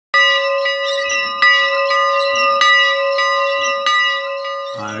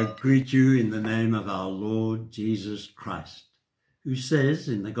I greet you in the name of our Lord Jesus Christ, who says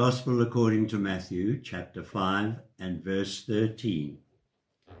in the Gospel according to Matthew, chapter 5 and verse 13,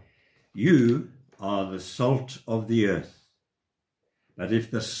 "You are the salt of the earth, but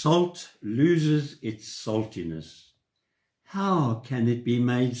if the salt loses its saltiness, how can it be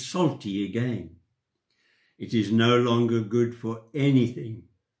made salty again? It is no longer good for anything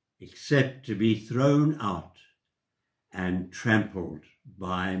except to be thrown out and trampled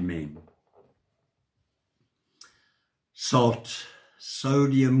by men." Salt,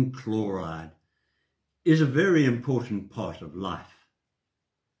 sodium chloride, is a very important part of life.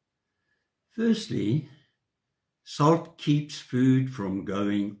 Firstly, salt keeps food from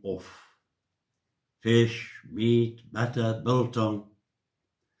going off. Fish, meat, butter, biltong.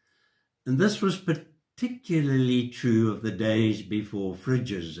 And this was particularly true of the days before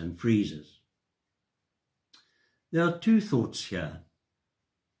fridges and freezers. There are two thoughts here.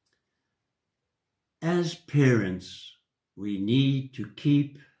 As parents, we need to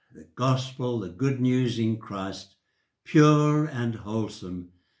keep the gospel, the good news in Christ, pure and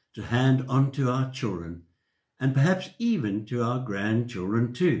wholesome to hand on to our children, and perhaps even to our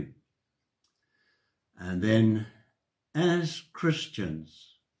grandchildren too. And then, as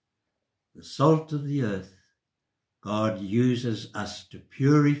Christians, the salt of the earth, God uses us to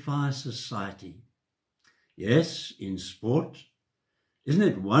purify society. Yes, in sport. Isn't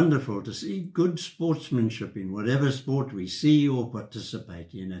it wonderful to see good sportsmanship in whatever sport we see or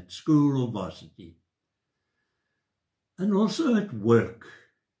participate in, at school or varsity? And also at work,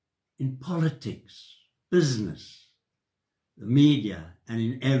 in politics, business, the media, and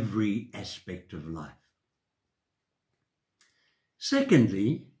in every aspect of life.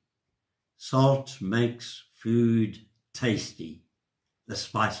 Secondly, salt makes food tasty, the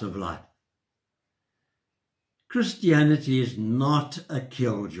spice of life. Christianity is not a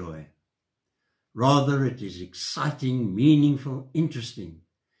killjoy. Rather, it is exciting, meaningful, interesting.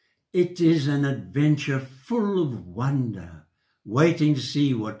 It is an adventure full of wonder, waiting to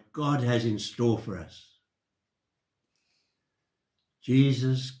see what God has in store for us.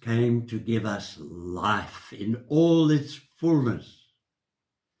 Jesus came to give us life in all its fullness.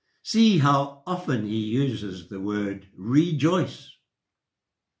 See how often he uses the word rejoice.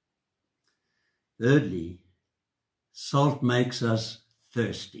 Thirdly, salt makes us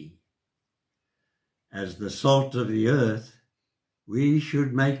thirsty. As the salt of the earth, we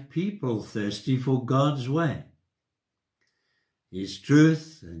should make people thirsty for God's way, his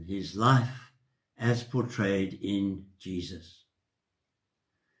truth and his life as portrayed in Jesus.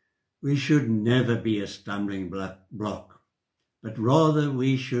 We should never be a stumbling block, but rather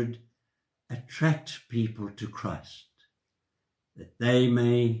we should attract people to Christ, that they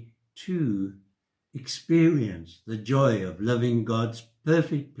may too experience the joy of living God's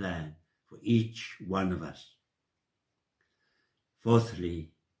perfect plan for each one of us.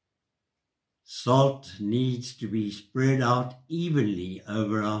 Fourthly, salt needs to be spread out evenly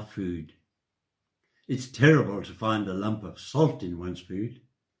over our food. It's terrible to find a lump of salt in one's food.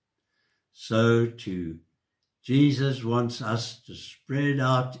 So too, Jesus wants us to spread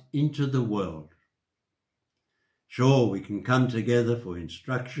out into the world. Sure, we can come together for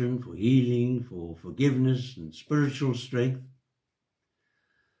instruction, for healing, for forgiveness and spiritual strength.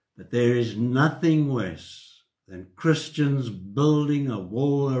 But there is nothing worse than Christians building a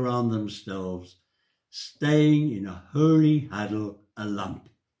wall around themselves, staying in a holy huddle, a lump.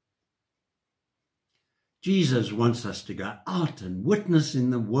 Jesus wants us to go out and witness in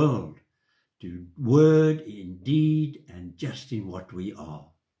the world, to word, in deed, and just in what we are.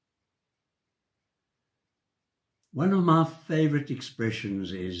 One of my favorite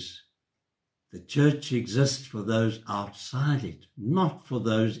expressions is, the church exists for those outside it, not for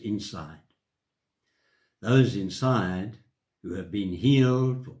those inside. Those inside, who have been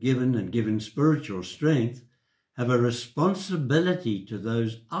healed, forgiven, and given spiritual strength, have a responsibility to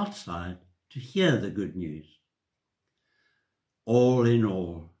those outside to hear the good news. All in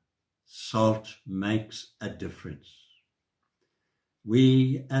all, salt makes a difference.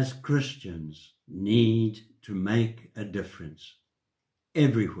 We as Christians need to make a difference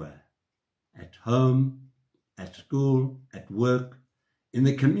everywhere, at home, at school, at work, in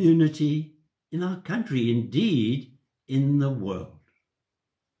the community, in our country, indeed, in the world.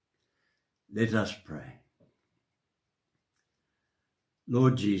 Let us pray.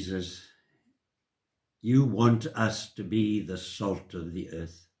 Lord Jesus, you want us to be the salt of the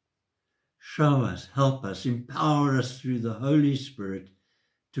earth. Show us, help us, empower us through the Holy Spirit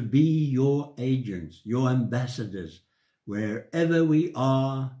to be your agents, your ambassadors, wherever we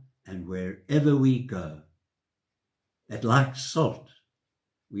are and wherever we go. That like salt,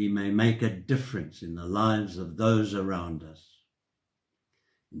 we may make a difference in the lives of those around us.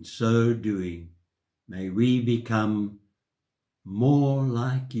 In so doing, may we become more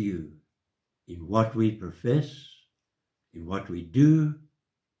like you in what we profess, in what we do,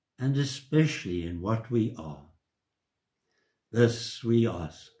 and especially in what we are. This we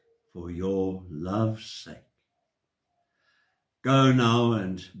ask for your love's sake. Go now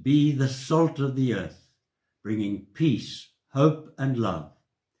and be the salt of the earth, bringing peace, hope, and love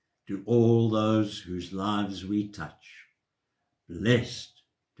to all those whose lives we touch. Blessed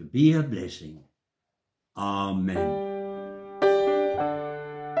to be a blessing. Amen.